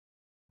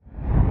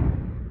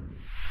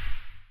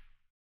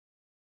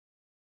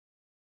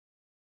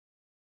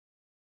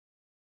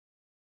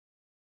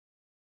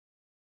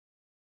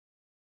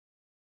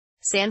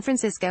San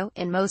Francisco.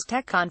 In most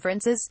tech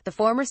conferences, the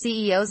former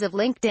CEOs of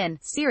LinkedIn,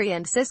 Siri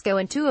and Cisco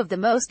and two of the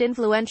most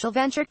influential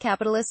venture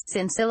capitalists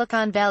in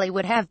Silicon Valley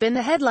would have been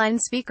the headline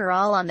speaker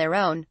all on their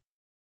own.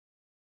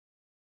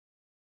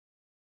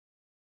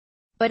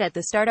 But at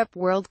the Startup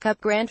World Cup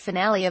Grand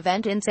Finale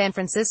event in San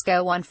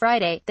Francisco on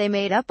Friday, they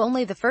made up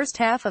only the first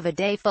half of a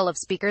day full of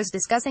speakers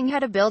discussing how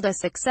to build a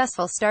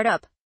successful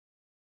startup.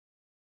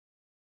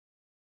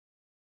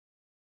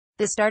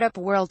 The Startup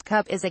World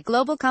Cup is a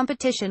global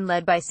competition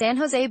led by San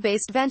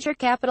Jose-based venture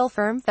capital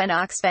firm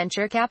Fenox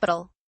Venture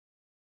Capital.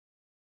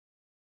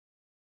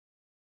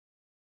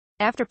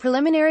 After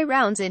preliminary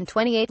rounds in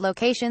 28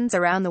 locations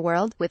around the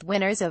world, with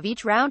winners of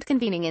each round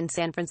convening in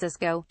San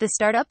Francisco, the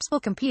startups will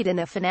compete in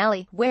a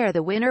finale, where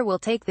the winner will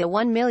take the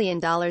 $1 million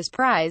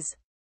prize.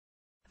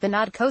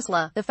 Vinod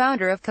Khosla, the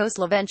founder of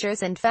Khosla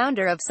Ventures and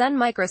founder of Sun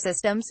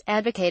Microsystems,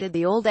 advocated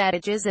the old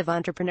adages of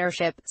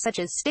entrepreneurship, such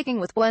as sticking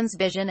with one's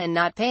vision and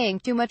not paying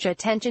too much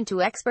attention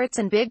to experts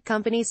and big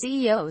company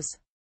CEOs.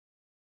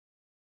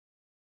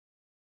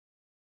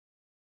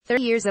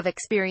 30 years of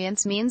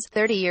experience means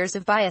 30 years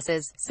of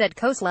biases, said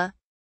Khosla.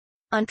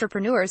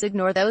 Entrepreneurs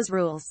ignore those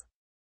rules.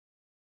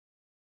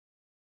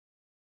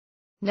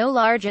 No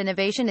large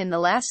innovation in the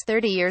last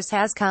 30 years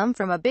has come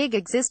from a big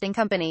existing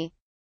company.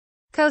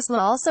 Khosla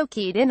also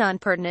keyed in on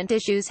pertinent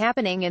issues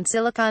happening in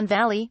Silicon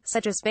Valley,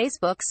 such as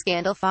Facebook's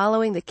scandal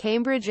following the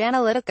Cambridge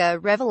Analytica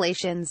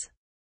revelations.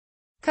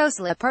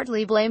 Khosla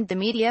partly blamed the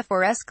media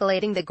for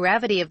escalating the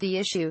gravity of the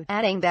issue,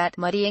 adding that,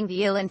 muddying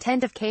the ill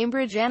intent of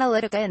Cambridge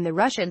Analytica and the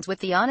Russians with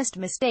the honest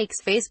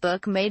mistakes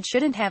Facebook made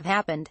shouldn't have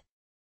happened.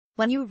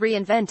 When you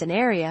reinvent an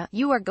area,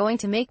 you are going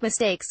to make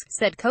mistakes,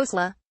 said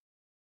Khosla.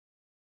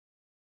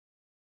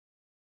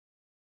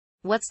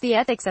 What's the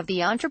ethics of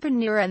the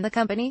entrepreneur and the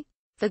company?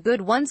 The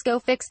good ones go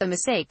fix the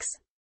mistakes.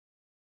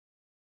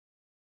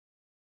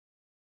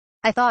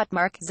 I thought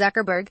Mark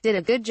Zuckerberg did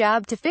a good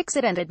job to fix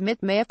it and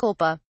admit mea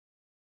culpa.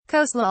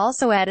 Khosla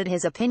also added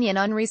his opinion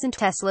on recent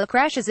Tesla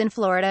crashes in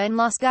Florida and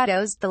Los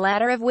Gatos, the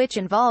latter of which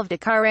involved a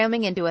car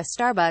ramming into a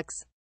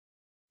Starbucks.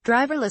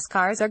 Driverless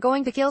cars are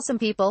going to kill some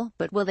people,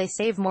 but will they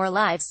save more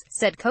lives,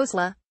 said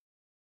Khosla.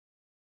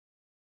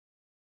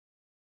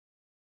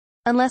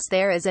 Unless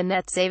there is a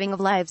net saving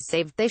of lives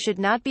saved, they should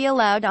not be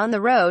allowed on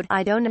the road.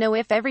 I don't know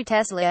if every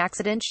Tesla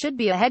accident should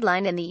be a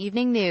headline in the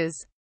evening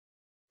news.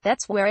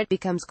 That's where it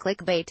becomes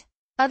clickbait.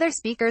 Other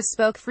speakers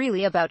spoke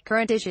freely about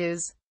current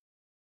issues.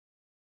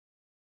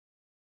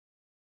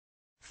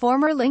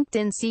 Former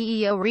LinkedIn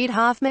CEO Reid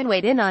Hoffman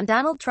weighed in on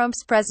Donald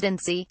Trump's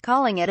presidency,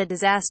 calling it a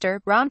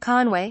disaster. Ron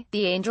Conway,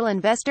 the angel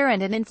investor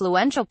and an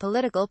influential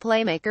political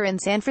playmaker in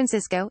San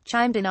Francisco,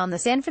 chimed in on the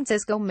San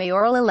Francisco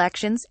mayoral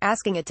elections,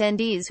 asking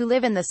attendees who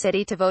live in the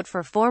city to vote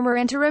for former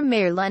interim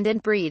mayor London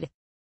Breed.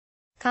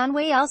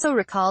 Conway also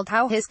recalled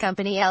how his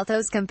company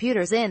Altos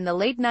Computers in the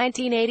late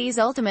 1980s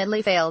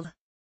ultimately failed.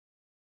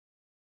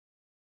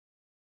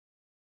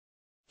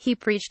 He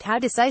preached how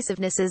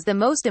decisiveness is the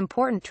most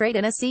important trait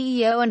in a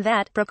CEO and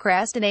that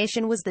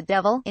procrastination was the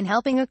devil in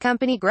helping a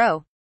company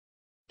grow.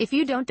 If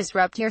you don't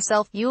disrupt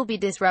yourself, you'll be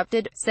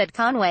disrupted, said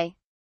Conway.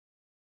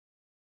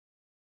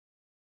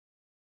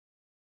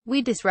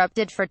 We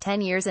disrupted for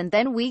 10 years and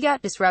then we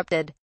got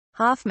disrupted.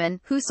 Hoffman,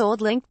 who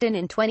sold LinkedIn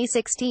in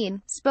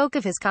 2016, spoke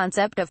of his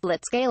concept of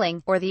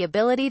blitzscaling, or the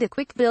ability to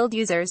quick build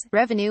users,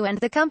 revenue and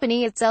the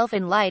company itself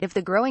in light of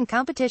the growing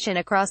competition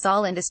across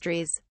all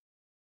industries.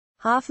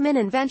 Hoffman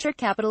and venture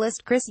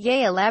capitalist Chris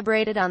Ye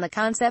elaborated on the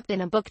concept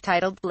in a book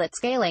titled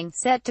Blitzscaling,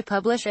 set to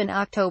publish in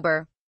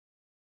October.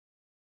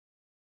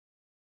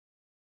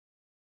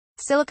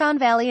 Silicon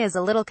Valley is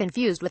a little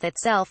confused with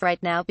itself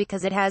right now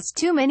because it has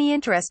too many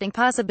interesting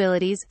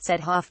possibilities,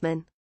 said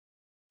Hoffman.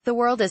 The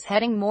world is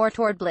heading more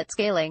toward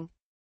blitzscaling.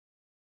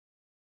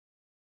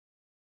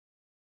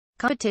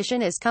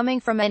 Competition is coming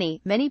from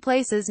many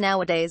places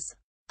nowadays.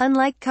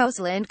 Unlike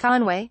Khosla and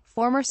Conway,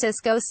 former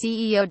Cisco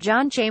CEO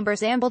John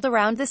Chambers ambled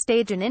around the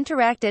stage and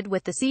interacted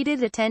with the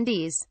seated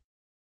attendees.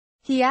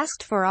 He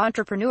asked for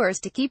entrepreneurs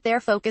to keep their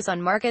focus on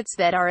markets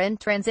that are in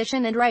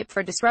transition and ripe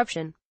for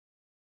disruption.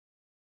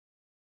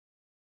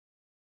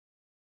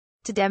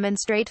 To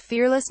demonstrate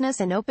fearlessness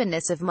and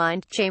openness of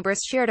mind,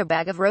 Chambers shared a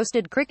bag of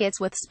roasted crickets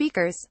with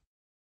speakers.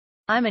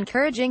 I'm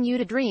encouraging you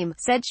to dream,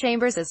 said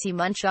Chambers as he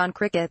munched on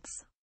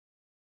crickets.